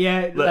on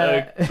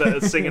that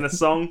are singing a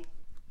song.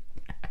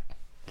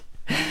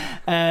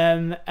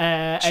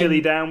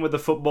 Chili down with the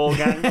football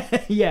gang.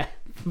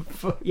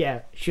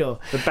 Yeah, sure.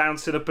 They're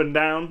bouncing up and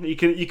down. You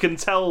can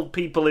tell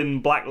people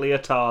in black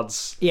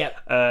leotards.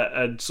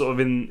 Are sort of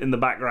in the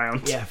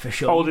background. Yeah, for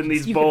sure. Holding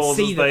these balls,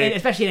 can see them,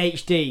 especially in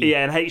HD.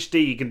 Yeah, in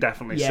HD you can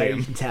definitely see them. Yeah,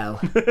 you can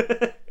tell.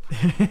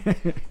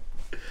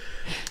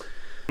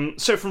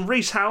 So from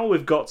Reese Howell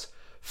we've got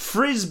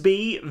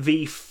Frisbee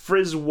v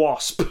Frizz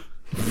Wasp.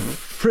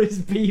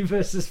 Frisbee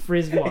versus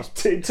Frizz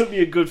Wasp. It took me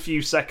a good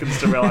few seconds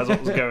to realise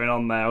what was going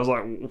on there. I was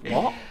like,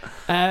 what?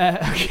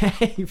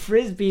 Okay,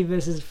 Frisbee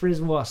versus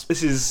Frizz Wasp.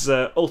 This is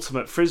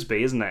Ultimate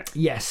Frisbee, isn't it?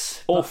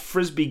 Yes. Or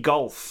Frisbee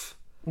Golf.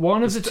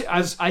 One of the two.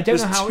 I don't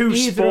know how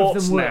either of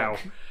them work.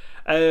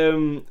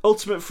 Now.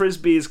 Ultimate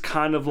Frisbee is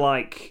kind of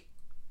like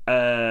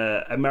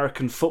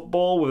American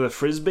football with a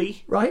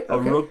frisbee. Right,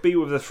 okay. Or rugby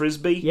with a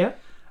frisbee. Yeah.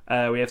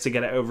 We have to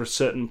get it over a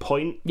certain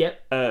point.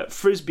 Yep.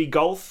 Frisbee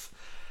Golf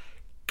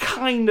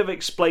kind of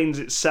explains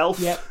itself.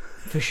 Yep,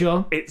 for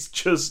sure. It's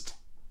just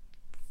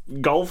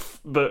golf,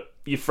 but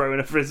you're throwing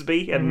a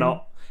frisbee and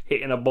not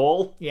hitting a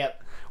ball.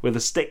 Yep. With a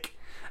stick.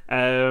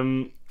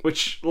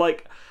 Which,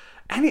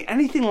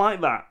 anything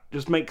like that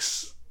just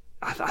makes...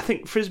 I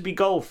think Frisbee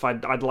Golf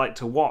I'd like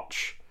to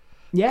watch.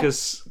 Yeah.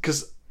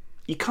 Because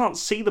you can't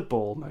see the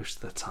ball most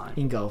of the time.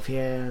 In golf,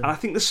 yeah. And I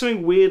think there's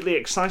something weirdly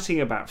exciting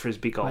about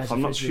Frisbee Golf.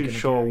 I'm not too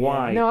sure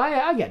why. Yeah. No,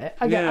 I get it.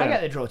 I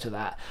get the draw to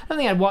that. I don't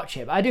think I'd watch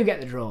it, but I do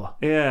get the draw.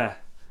 Yeah.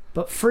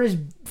 But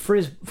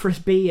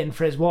Frisbee and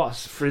Frizz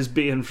Wasp.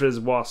 Frisbee and Frizz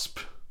Wasp.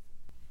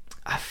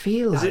 I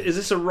feel like... Is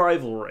this a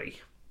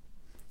rivalry?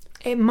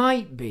 It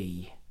might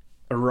be.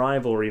 A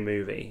rivalry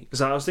movie?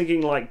 Because I was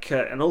thinking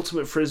an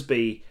Ultimate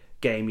Frisbee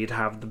game, you'd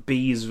have the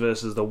bees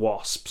versus the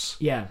wasps.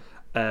 Yeah.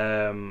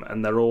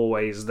 and they're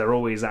always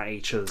at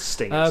each other's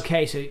stingers.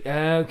 Okay,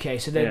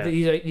 so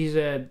these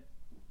are.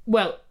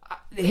 Well,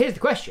 here's the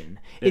question: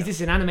 Is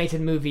this an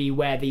animated movie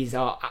where these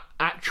are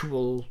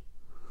actual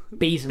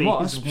bees and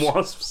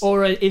wasps,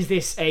 or is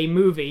this a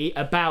movie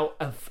about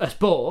a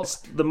sport? It's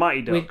the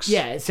Mighty Ducks.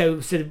 So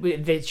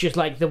it's just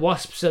like the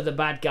wasps are the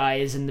bad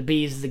guys and the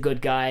bees are the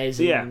good guys,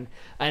 and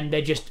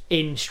they're just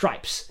in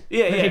stripes.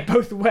 They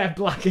both wear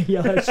black and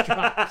yellow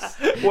stripes.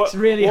 It's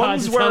really hard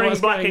to tell what's wearing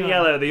black and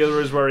yellow, the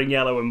other is wearing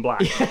yellow and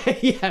black.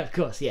 Of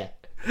course,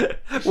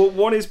 Well,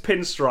 one is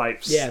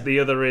pinstripes, the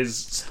other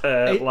is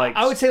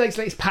I would say like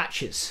it's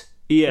patches.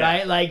 Yeah.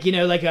 Right? Like,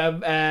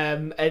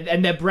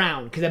 and they're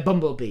brown because they're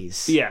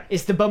bumblebees. Yeah.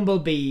 It's the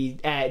bumblebee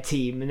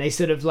team, and they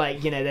sort of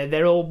like,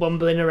 they're all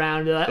bumbling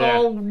around. They're like,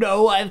 oh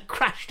no, I've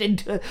crashed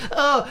into.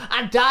 Oh,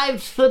 I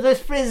dived for the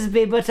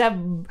frisbee, but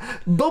I've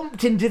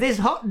bumped into this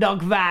hot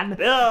dog van.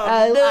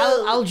 Oh,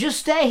 no. I'll just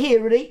stay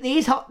here and eat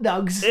these hot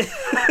dogs.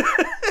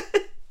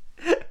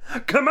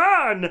 Come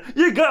on!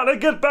 You gotta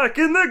get back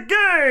in the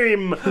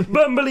game,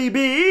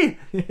 Bumblebee.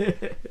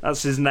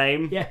 That's his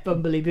name. Yeah,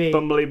 Bumblebee.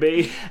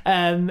 Bumblebee.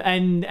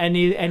 And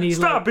he's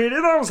stop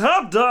eating those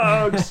hot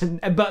dogs.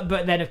 but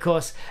then of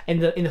course in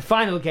the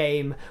final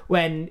game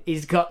when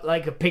he's got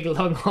like a pig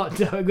long hot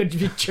dog with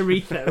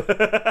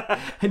chorizo,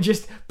 and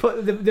just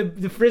put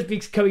the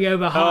frisbee's coming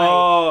over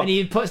high, and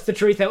he puts the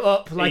chorizo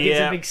up like it's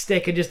a big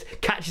stick and just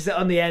catches it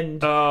on the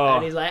end,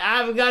 and he's like,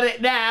 I've got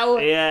it now.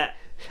 Yeah.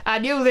 I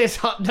knew this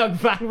hot dog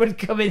van would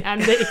come in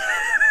handy.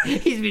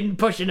 He's been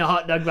pushing a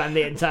hot dog van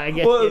the entire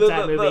movie.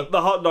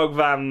 The hot dog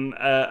van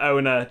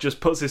owner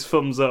just puts his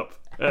thumbs up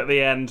at the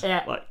end.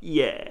 Like,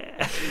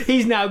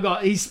 He's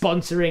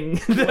sponsoring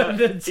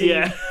the team.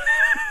 Yeah.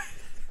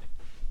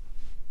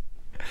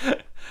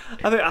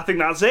 I think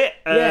that's it.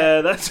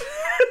 That's.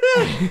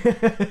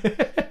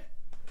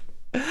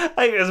 I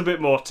think there's a bit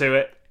more to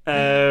it.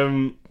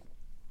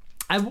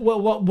 And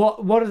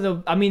what are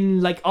the? I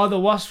mean, like, are the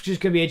wasps just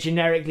going to be a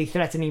generically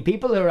threatening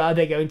people, or are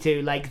they going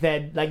to like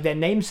their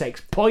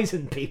namesakes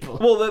poison people?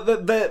 Well, they're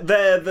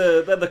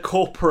the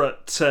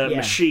corporate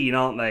machine,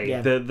 aren't they?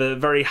 Yeah. The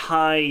very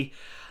highly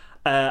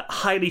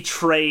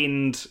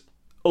trained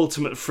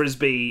ultimate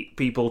frisbee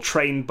people,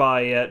 trained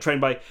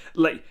by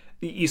like.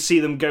 You see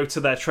them go to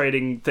their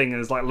trading thing and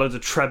there's like loads of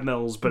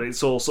treadmills, but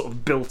it's all sort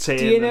of built in.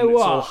 Do you know and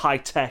what? It's all high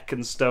tech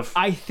and stuff.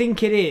 I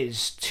think it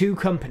is two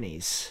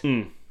companies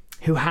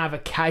who have a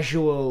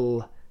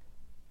casual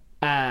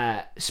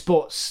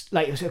sports,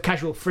 like a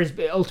casual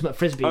frisbee, ultimate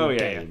frisbee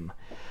game.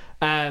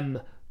 Yeah.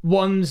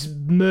 One's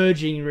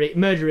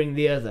murdering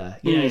the other.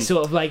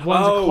 Sort of like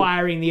one's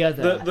acquiring the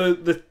other.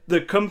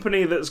 The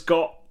company that's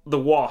got the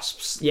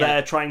wasps,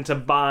 they're trying to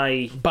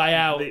buy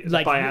out the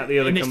other company.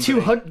 And there's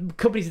two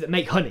companies that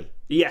make honey.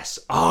 Yes.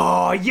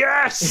 Oh,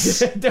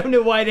 yes! Don't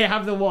know why they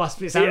have the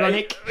wasp. It's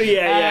ironic.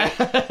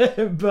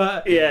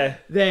 But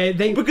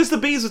they because the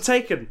bees were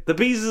taken. The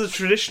bees is a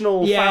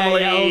traditional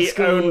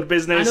family-owned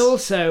business.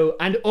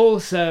 And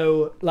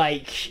also,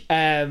 like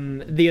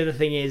the other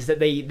thing is that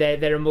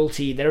they're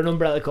an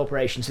umbrella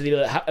corporation, so they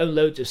own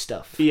loads of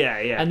stuff. Yeah.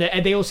 And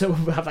they also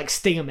have like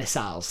Stinger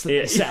missiles that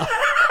they sell.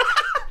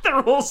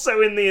 They're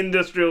also in the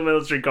industrial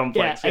military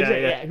complex.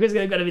 Yeah, because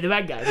they've got to be the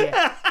bad guys.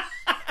 Yeah.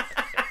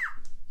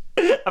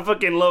 I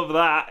fucking love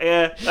that.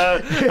 Yeah,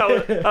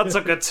 that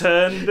took a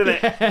turn, didn't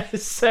it? Yeah,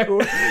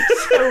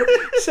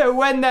 so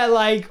when they're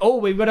like, oh,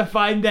 we've got to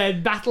find their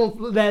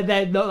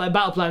they're not like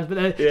battle plans,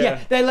 but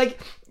they're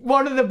like,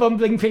 one of the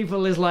bumbling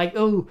people is like,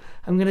 oh,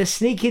 I'm gonna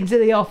sneak into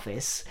the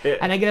office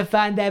and I'm gonna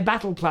find their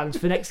battle plans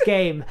for next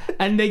game,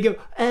 and they go,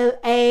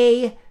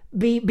 A,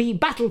 B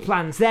battle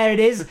plans. There it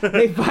is.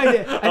 They find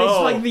it, and it's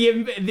like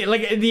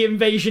the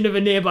invasion of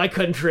a nearby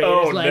country.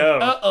 And it's like,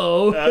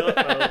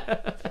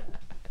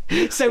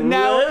 So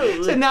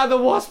now the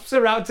wasps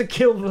are out to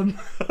kill them.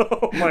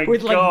 Oh my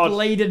with God. Like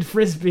bladed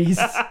frisbees.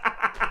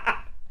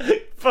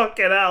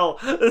 Fucking hell.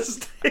 The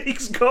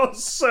stakes got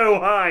so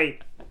high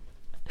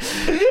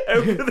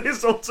over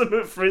this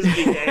ultimate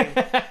frisbee game.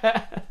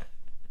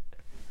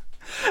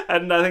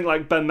 And I think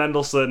like Ben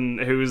Mendelsohn,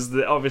 who is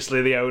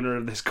obviously the owner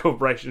of this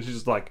corporation, is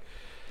just like,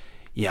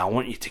 I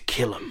want you to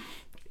kill him.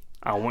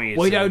 I want you.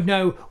 We don't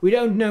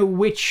know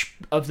which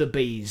of the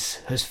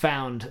bees has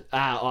found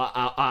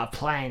our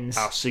plans.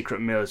 Our secret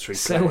military.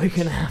 So plans. We're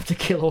gonna have to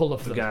kill all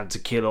of them. We're gonna have to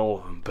kill all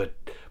of them, but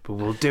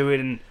we'll do it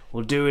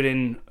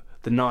in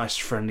the nice,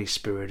 friendly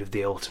spirit of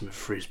the ultimate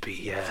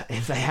frisbee.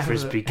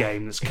 Frisbee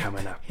game that's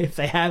coming up. If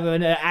they have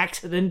an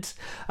accident,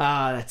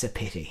 that's a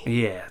pity.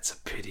 Yeah, it's a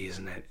pity,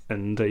 isn't it?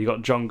 And you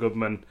got John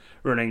Goodman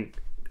running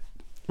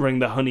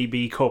the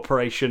Honeybee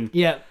Corporation.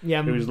 Yeah.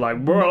 Who's like,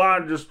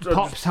 well,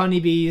 Pops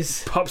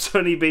Honeybees.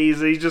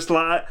 He's just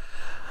like,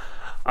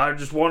 I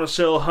just want to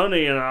sell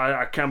honey, and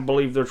I can't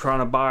believe they're trying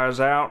to buy us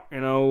out.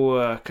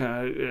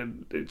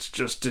 It's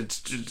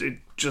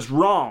just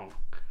wrong.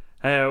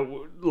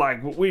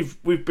 Like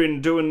we've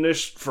been doing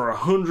this for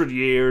 100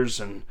 years,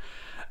 and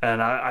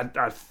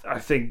I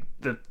think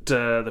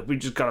that we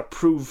just gotta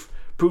prove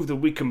that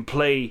we can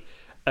play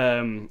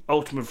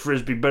ultimate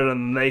frisbee better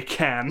than they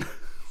can.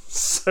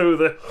 so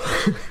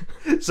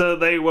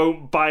they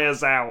won't buy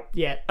us out.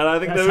 Yeah, and I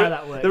think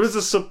there is a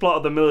subplot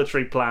of the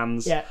military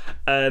plans. Yeah,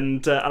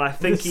 and I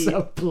think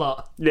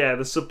subplot. Yeah,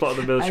 the subplot of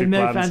the military and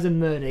plans. No fans of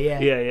murder. Yeah,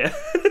 yeah.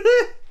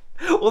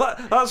 Well,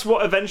 that's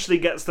what eventually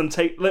gets them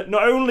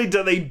Not only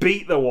do they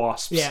beat the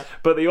Wasps,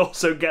 but they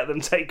also get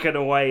them taken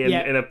away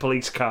in a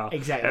police car.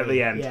 Exactly. At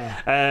the end.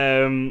 Yeah.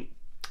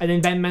 And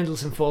then Ben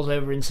Mendelsohn falls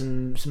over in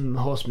some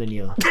horse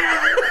manure.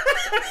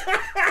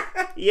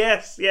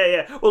 Yes,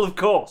 yeah. Well, of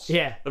course.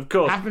 Yeah. Of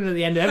course. Happens at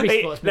the end of every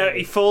sports movie. No,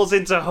 he falls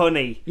into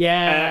honey.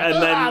 Yeah.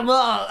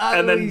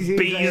 And then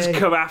bees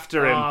come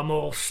after him. Oh, I'm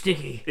all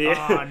sticky.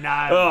 Yeah. Oh,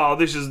 no. Oh,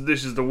 this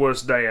is the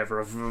worst day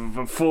ever.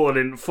 I've fallen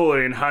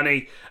in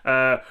honey.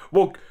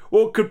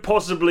 What could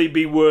possibly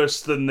be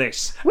worse than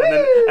this?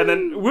 Woo! And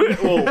then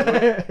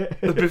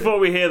before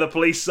we hear the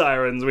police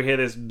sirens, we hear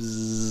this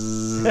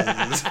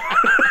bzzz.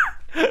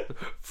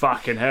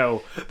 Fucking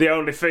hell. The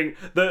only thing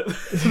the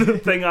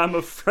thing I'm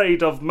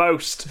afraid of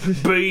most,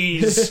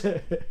 bees.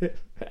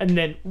 And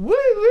then woo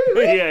woo,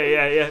 woo.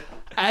 Yeah.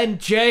 And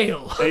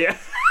jail. Yeah.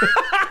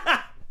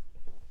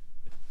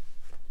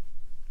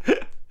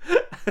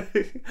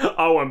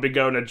 I won't be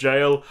going to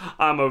jail.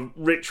 I'm a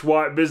rich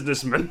white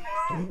businessman.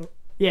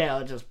 Yeah,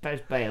 I'll just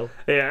post bail.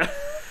 Yeah.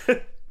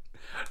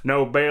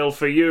 No bail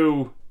for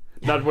you.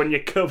 Not when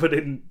you're covered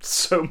in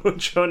so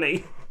much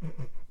honey.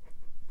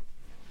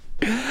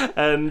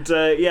 And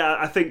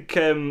I think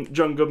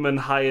John Goodman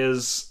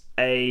hires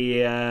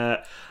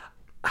a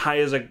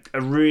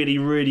really,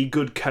 really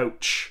good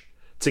coach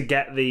to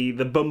get the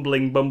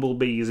bumbling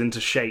bumblebees into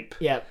shape.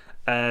 Yep.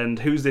 And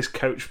who's this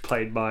coach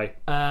played by?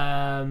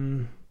 A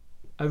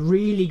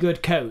really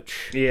good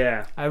coach.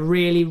 Yeah. A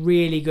really,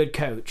 really good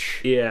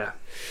coach. Yeah.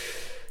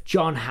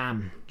 John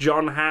Hamm.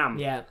 John Hamm.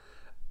 Yeah.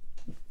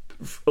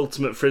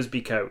 Ultimate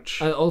Frisbee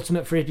coach.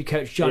 Ultimate Frisbee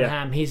coach John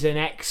Hamm. He's an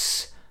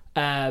ex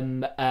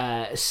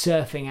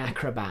surfing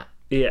acrobat.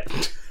 Yeah.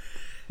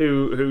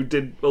 Who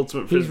did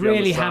Ultimate Frisbee? He's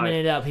really hamming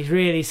it up. He's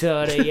really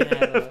sort of,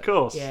 of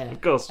course,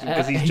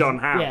 because he's John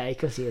Hamm. Yeah, of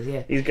course he is.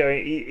 Yeah, he's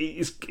going.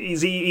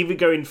 He's either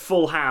going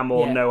full ham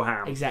or no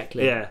ham.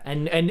 Exactly. Yeah,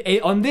 and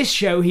on this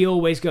show he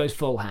always goes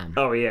full ham.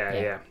 Oh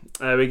yeah.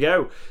 There we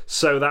go.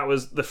 So that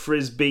was the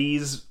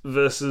Frisbees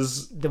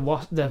versus the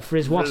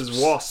Frizz Wasps.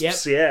 Frizz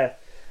Wasps. Yep.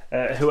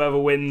 Yeah. Whoever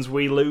wins,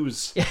 we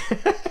lose.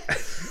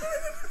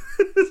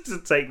 To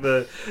take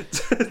the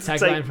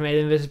tagline from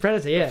Alien vs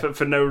Predator, yeah,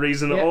 for no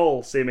reason at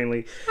all,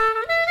 seemingly.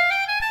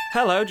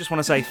 Hello, just want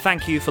to say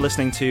thank you for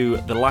listening to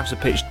the Life's a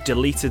Pitch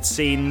deleted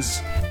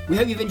scenes. We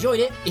hope you've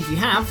enjoyed it. If you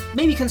have,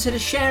 maybe consider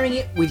sharing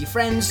it with your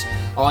friends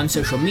on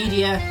social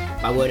media,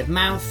 by word of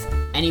mouth,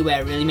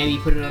 anywhere really. Maybe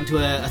put it onto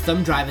a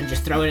thumb drive and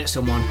just throw it at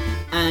someone,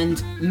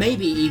 and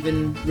maybe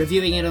even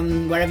reviewing it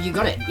on wherever you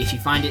got it. If you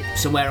find it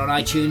somewhere on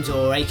iTunes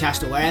or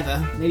Acast or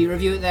wherever, maybe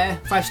review it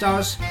there. 5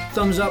 stars,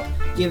 thumbs up,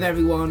 give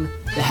everyone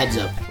the heads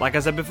up. Like I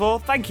said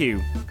before, thank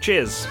you.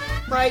 Cheers.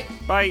 Right.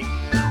 Bye.